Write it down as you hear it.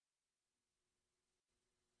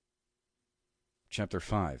Chapter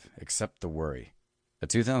 5. Accept the Worry. A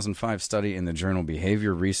 2005 study in the journal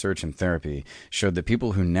Behavior Research and Therapy showed that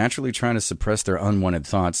people who naturally try to suppress their unwanted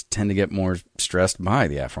thoughts tend to get more stressed by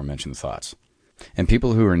the aforementioned thoughts. And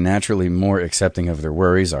people who are naturally more accepting of their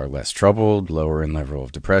worries are less troubled, lower in level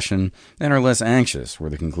of depression, and are less anxious, were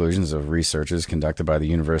the conclusions of researches conducted by the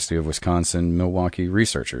University of Wisconsin-Milwaukee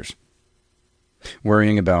researchers.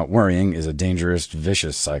 Worrying about worrying is a dangerous,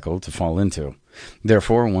 vicious cycle to fall into.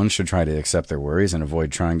 Therefore, one should try to accept their worries and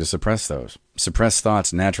avoid trying to suppress those. Suppressed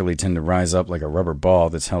thoughts naturally tend to rise up like a rubber ball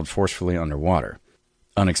that's held forcefully underwater.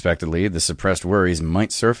 Unexpectedly, the suppressed worries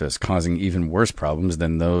might surface, causing even worse problems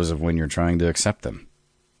than those of when you're trying to accept them.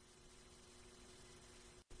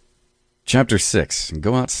 Chapter 6.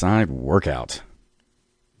 Go outside, work out.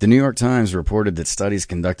 The New York Times reported that studies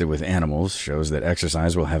conducted with animals shows that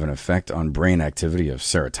exercise will have an effect on brain activity of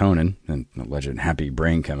serotonin, an alleged happy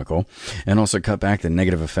brain chemical, and also cut back the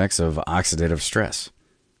negative effects of oxidative stress.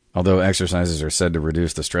 Although exercises are said to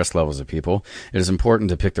reduce the stress levels of people, it is important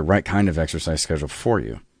to pick the right kind of exercise schedule for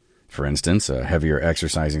you. For instance, a heavier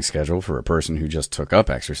exercising schedule for a person who just took up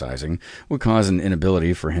exercising would cause an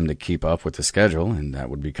inability for him to keep up with the schedule, and that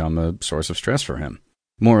would become a source of stress for him.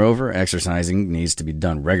 Moreover, exercising needs to be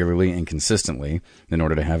done regularly and consistently in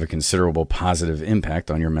order to have a considerable positive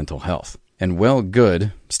impact on your mental health. And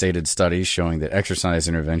good stated studies showing that exercise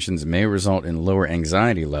interventions may result in lower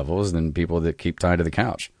anxiety levels than people that keep tied to the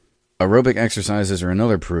couch. Aerobic exercises are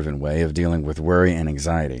another proven way of dealing with worry and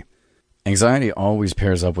anxiety. Anxiety always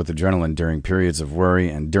pairs up with adrenaline during periods of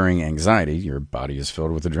worry, and during anxiety, your body is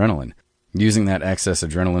filled with adrenaline. Using that excess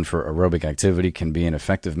adrenaline for aerobic activity can be an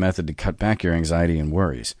effective method to cut back your anxiety and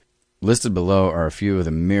worries. Listed below are a few of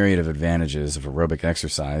the myriad of advantages of aerobic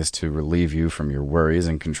exercise to relieve you from your worries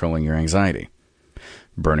and controlling your anxiety.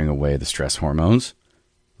 Burning away the stress hormones,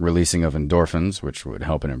 releasing of endorphins, which would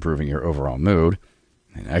help in improving your overall mood,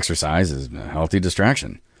 and exercise is a healthy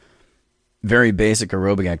distraction. Very basic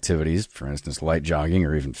aerobic activities, for instance light jogging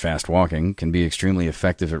or even fast walking, can be extremely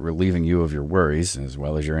effective at relieving you of your worries as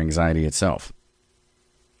well as your anxiety itself.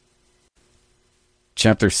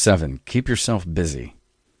 Chapter 7. Keep yourself busy.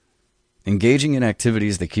 Engaging in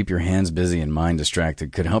activities that keep your hands busy and mind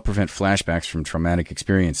distracted could help prevent flashbacks from traumatic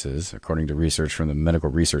experiences, according to research from the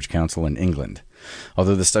Medical Research Council in England.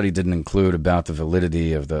 Although the study didn't include about the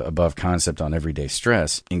validity of the above concept on everyday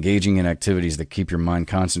stress, engaging in activities that keep your mind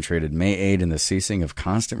concentrated may aid in the ceasing of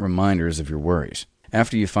constant reminders of your worries.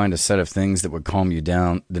 After you find a set of things that would calm you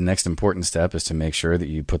down, the next important step is to make sure that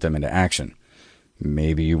you put them into action.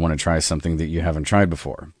 Maybe you want to try something that you haven't tried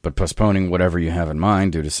before, but postponing whatever you have in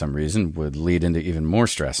mind due to some reason would lead into even more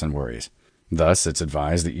stress and worries. Thus, it's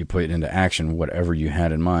advised that you put into action whatever you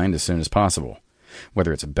had in mind as soon as possible.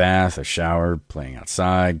 Whether it's a bath, a shower, playing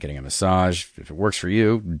outside, getting a massage, if it works for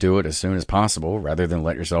you, do it as soon as possible rather than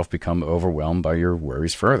let yourself become overwhelmed by your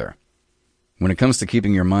worries further. When it comes to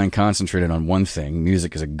keeping your mind concentrated on one thing,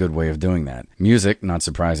 music is a good way of doing that. Music, not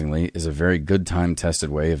surprisingly, is a very good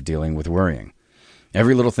time-tested way of dealing with worrying.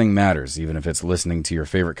 Every little thing matters. Even if it's listening to your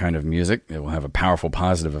favorite kind of music, it will have a powerful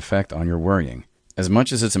positive effect on your worrying. As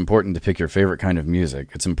much as it's important to pick your favorite kind of music,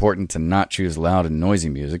 it's important to not choose loud and noisy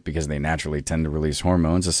music because they naturally tend to release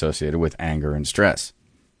hormones associated with anger and stress.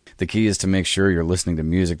 The key is to make sure you're listening to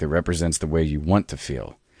music that represents the way you want to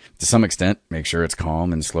feel. To some extent, make sure it's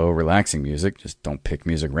calm and slow, relaxing music. Just don't pick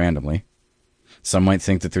music randomly. Some might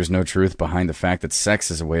think that there's no truth behind the fact that sex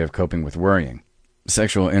is a way of coping with worrying.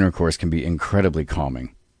 Sexual intercourse can be incredibly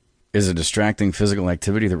calming. It is a distracting physical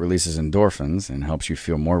activity that releases endorphins and helps you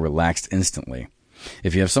feel more relaxed instantly.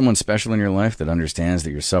 If you have someone special in your life that understands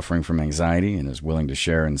that you're suffering from anxiety and is willing to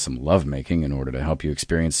share in some lovemaking in order to help you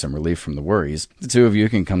experience some relief from the worries, the two of you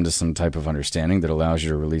can come to some type of understanding that allows you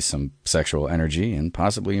to release some sexual energy and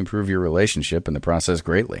possibly improve your relationship in the process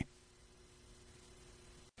greatly.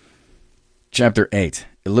 Chapter 8.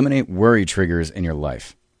 Eliminate worry triggers in your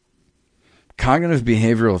life. Cognitive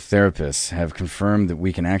behavioral therapists have confirmed that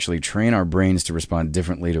we can actually train our brains to respond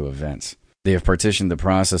differently to events. They have partitioned the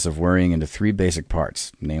process of worrying into 3 basic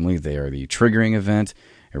parts, namely they are the triggering event,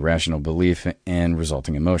 irrational belief, and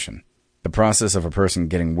resulting emotion. The process of a person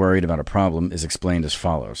getting worried about a problem is explained as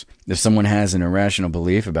follows. If someone has an irrational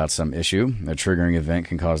belief about some issue, a triggering event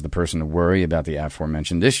can cause the person to worry about the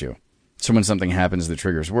aforementioned issue. So when something happens that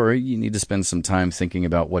triggers worry, you need to spend some time thinking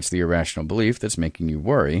about what's the irrational belief that's making you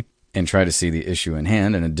worry, and try to see the issue in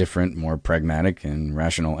hand in a different, more pragmatic and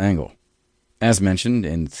rational angle. As mentioned,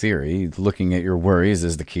 in theory, looking at your worries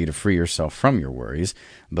is the key to free yourself from your worries,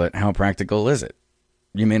 but how practical is it?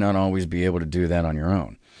 You may not always be able to do that on your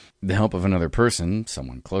own. The help of another person,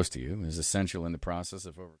 someone close to you, is essential in the process of overcoming.